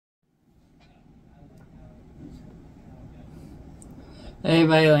Hey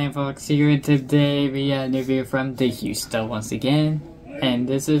everybody, LandFox here. Today we got a new video from DHeusta once again. And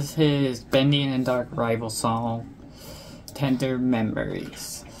this is his Bendy and Dark rival song, Tender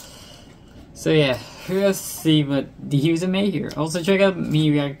Memories. So yeah, let's see what DHeusta made here. Also check out me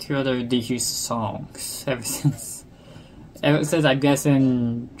react to other DHeusta songs ever since I'm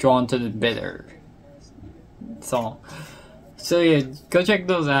guessing Drawn to the Bitter song. So yeah, go check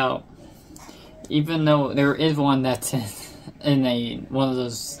those out. Even though there is one that's in one of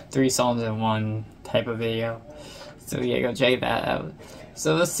those 3 songs in one type of video. So yeah, go check that out.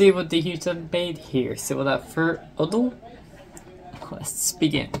 So let's see what DHeusta made here. So without further ado, let's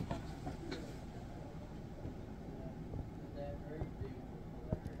begin.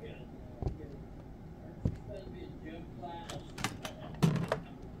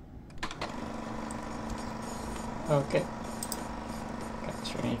 Okay. Got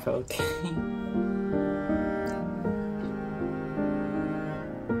train focusing.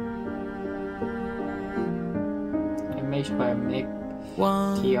 By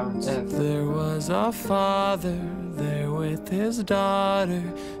Once there was a father there with his daughter,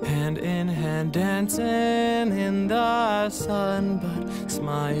 hand in hand dancing in the sun, but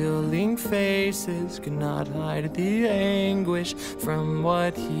smiling faces could not hide the anguish from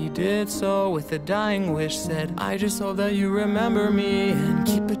what he did. So with a dying wish said, I just hope that you remember me and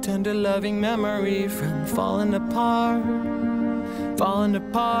keep a tender loving memory from falling apart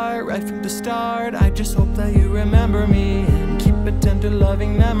right from the start. I just hope that you remember me and keep a tender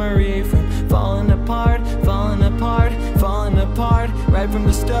loving memory from falling apart right from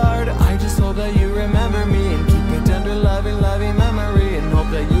the start. I just hope that you remember me and keep a tender loving memory, and hope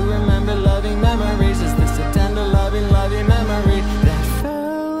that you remember loving memories. Is this a tender loving memory that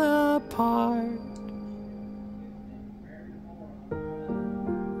fell apart?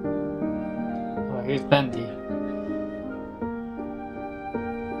 Oh, here's Bendy.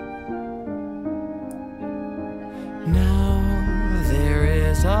 Now there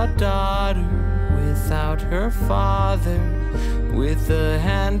is a daughter without her father, with a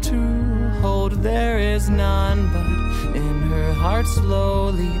hand to hold there is none, but in her heart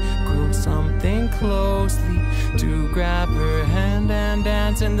slowly grows something closely to grab her hand and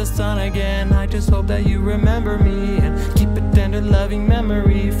dance in the sun again. I just hope that you remember me and keep a tender loving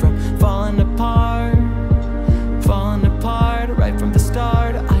memory from falling apart right from the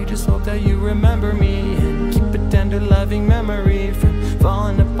start. I just hope that you remember me and keep a tender loving memory from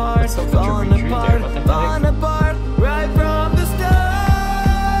falling apart right from the start,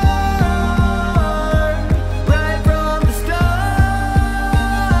 right from the start,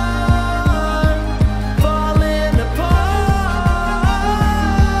 falling apart.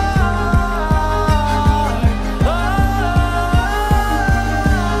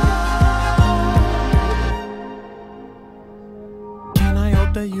 Can I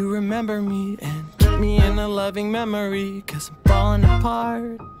hope that you remember me and keep me in a loving memory, 'cause I'm falling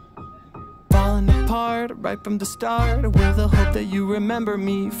apart right from the start, with the hope that you remember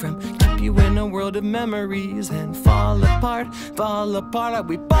me from keep you in a world of memories and fall apart. Are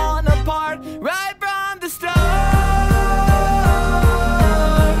we falling apart right from the start?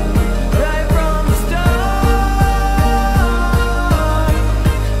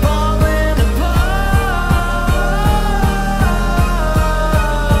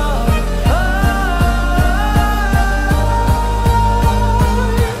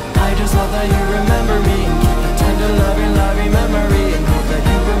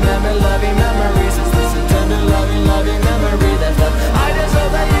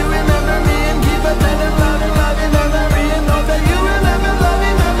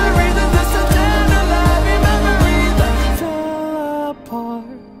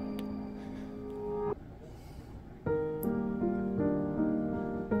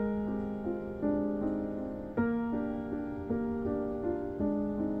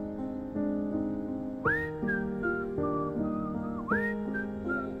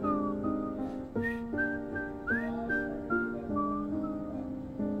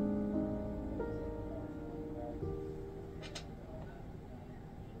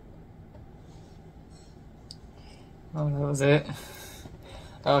 Oh, that was it?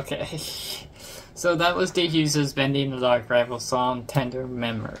 Okay. So that was DHeusta's Bendy in the Dark rival song, Tender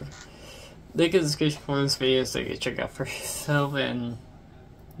Memory. Link in the description for this video so you can check out for yourself. And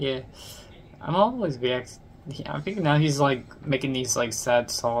yeah, I'm always reacting. I think now he's like making these like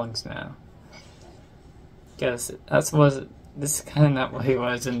sad songs now. Guess this is kind of not what he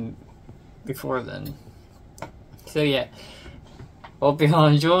was in before then. So yeah. Hope you all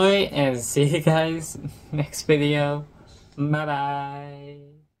enjoy, and see you guys next video. Bye bye.